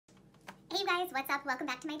Hey you guys, what's up? Welcome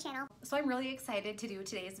back to my channel. So I'm really excited to do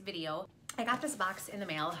today's video. I got this box in the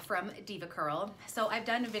mail from DevaCurl. So I've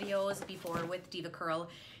done videos before with DevaCurl.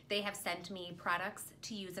 They have sent me products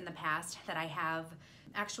to use in the past that I have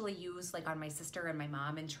actually used like on my sister and my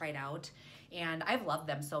mom and tried out. And I've loved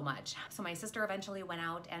them so much. So my sister eventually went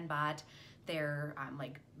out and bought their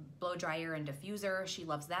like blow dryer and diffuser. She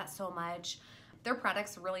loves that so much. Their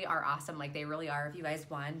products really are awesome, like they really are. If you guys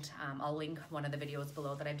want, I'll link one of the videos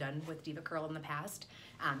below that I've done with DevaCurl in the past,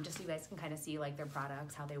 just so you guys can kind of see like their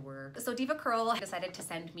products, how they work. So DevaCurl decided to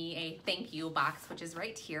send me a thank you box, which is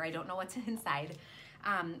right here. I don't know what's inside.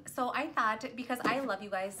 So I thought, because I love you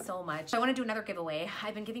guys so much, I want to do another giveaway.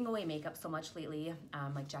 I've been giving away makeup so much lately,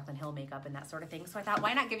 like Jaclyn Hill makeup and that sort of thing. So I thought,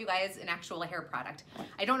 why not give you guys an actual hair product?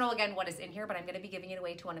 I don't know again what is in here, but I'm going to be giving it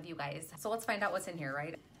away to one of you guys. So let's find out what's in here,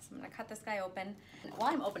 right? So I'm going to cut this guy open.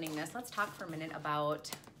 While I'm opening this, let's talk for a minute about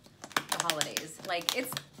the holidays. Like,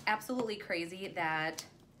 it's absolutely crazy that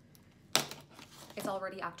it's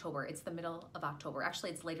already October. It's the middle of October. Actually,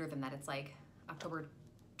 it's later than that. It's like October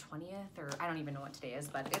 20th, or I don't even know what today is,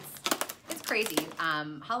 but it's crazy.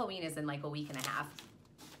 Halloween is in like a week and a half.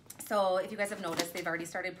 So if you guys have noticed, they've already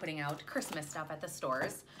started putting out Christmas stuff at the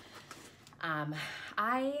stores.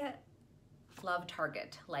 I love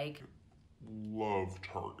Target,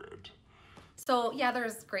 So yeah,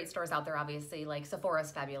 there's great stores out there, obviously, like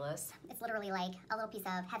Sephora's fabulous. It's literally like a little piece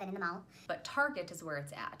of heaven in the mall. But Target is where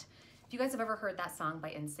it's at. If you guys have ever heard that song by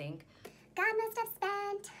NSYNC, God must have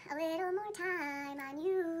spent a little more time on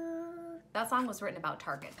you. That song was written about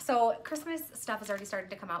Target. So Christmas stuff has already started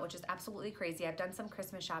to come out, which is absolutely crazy. I've done some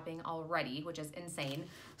Christmas shopping already, which is insane.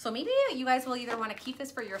 So maybe you guys will either want to keep this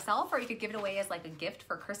for yourself or you could give it away as like a gift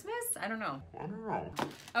for Christmas. I don't know.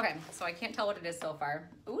 Okay, so I can't tell what it is so far.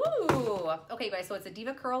 Ooh, okay you guys, so it's a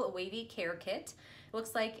DevaCurl Wavy Care Kit. It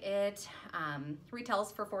looks like it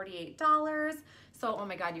retails for $48. So, oh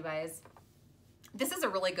my God, you guys. This is a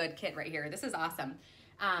really good kit right here. This is awesome.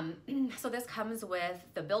 So this comes with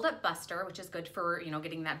the Build-Up Buster, which is good for, you know,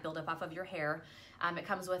 getting that buildup off of your hair. It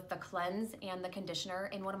comes with the cleanse and the conditioner.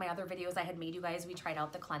 In one of my other videos I had made you guys, we tried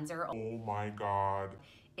out the cleanser. Oh my God.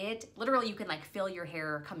 It literally, you can like feel your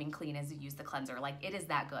hair coming clean as you use the cleanser. Like, it is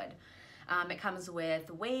that good. It comes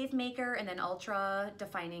with Wave Maker and then Ultra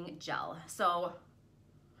Defining Gel. So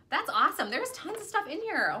that's awesome. There's tons of stuff in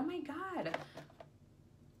here. Oh my God.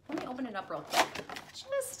 Let me open it up real quick,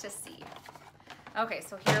 just to see. Okay,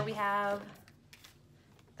 so here we have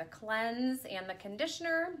the cleanse and the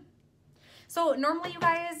conditioner. So normally, you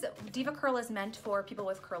guys, DevaCurl is meant for people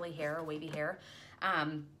with curly hair or wavy hair.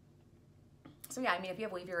 So yeah, I mean, if you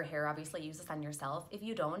have wavier hair, obviously use this on yourself. If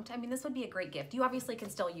you don't, I mean, this would be a great gift. You obviously can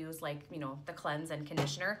still use like, you know, the cleanse and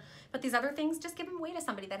conditioner, but these other things, just give them away to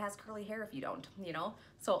somebody that has curly hair if you don't, you know?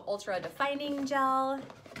 So Ultra Defining Gel.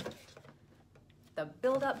 The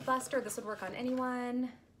Build-Up Buster, this would work on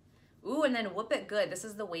anyone. Ooh, and then Whoop It Good. This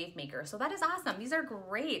is the Wave Maker. So that is awesome. These are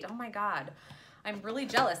great. Oh my God. I'm really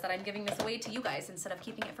jealous that I'm giving this away to you guys instead of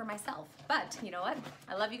keeping it for myself. But you know what?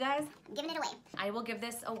 I love you guys. I'm giving it away. I will give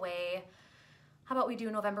this away. How about we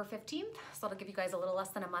do November 15th? So it'll give you guys a little less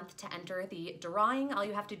than a month to enter the drawing. All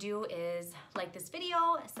you have to do is like this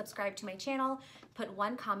video, subscribe to my channel, put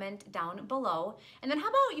one comment down below, and then how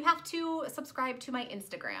about you have to subscribe to my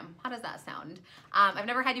Instagram? How does that sound? I've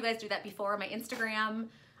never had you guys do that before. My Instagram,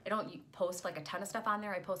 I don't post like a ton of stuff on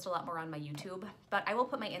there. I post a lot more on my YouTube, but I will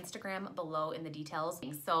put my Instagram below in the details.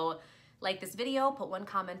 So like this video, put one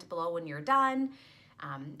comment below when you're done.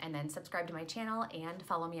 And then subscribe to my channel and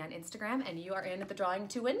follow me on Instagram, and you are in the drawing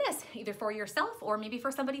to win this, either for yourself or maybe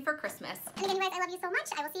for somebody for Christmas. And again, you guys, I love you so much.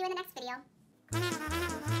 I will see you in the next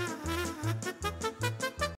video.